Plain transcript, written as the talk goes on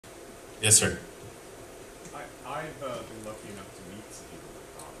Yes, sir. I've been lucky enough to meet some people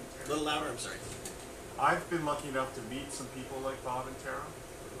like Bob and Thera. A little louder, I'm sorry. I've been lucky enough to meet some people like Bob and Thera,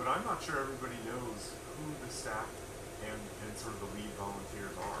 but I'm not sure everybody knows who the staff and sort of the lead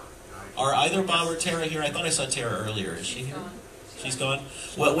volunteers are. Are either Bob or Thera here? I thought I saw Thera earlier. Is she here? She's gone?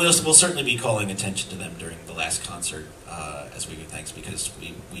 Well, we'll certainly be calling attention to them during the last concert as we do thanks, because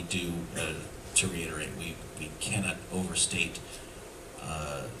we do, to reiterate, we cannot overstate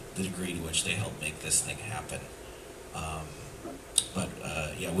the degree to which they helped make this thing happen.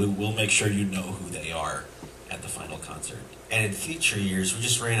 Yeah, we'll make sure you know who they are at the final concert. And in future years, we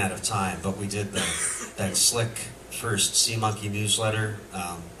just ran out of time, but we did that slick first Sea Monkey newsletter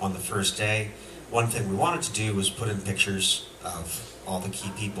on the first day. One thing we wanted to do was put in pictures of all the key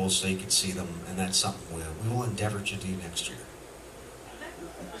people so you could see them, and that's something we will endeavor to do next year.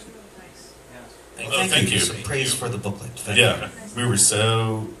 Thank you. Some praise for the booklet. We were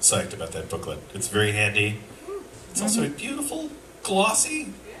so psyched about that booklet. It's very handy. It's also beautiful,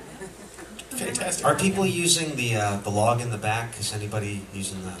 glossy, fantastic. Are people using the log in the back? Is anybody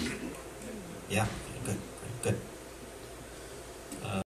using that? Yeah, good, good.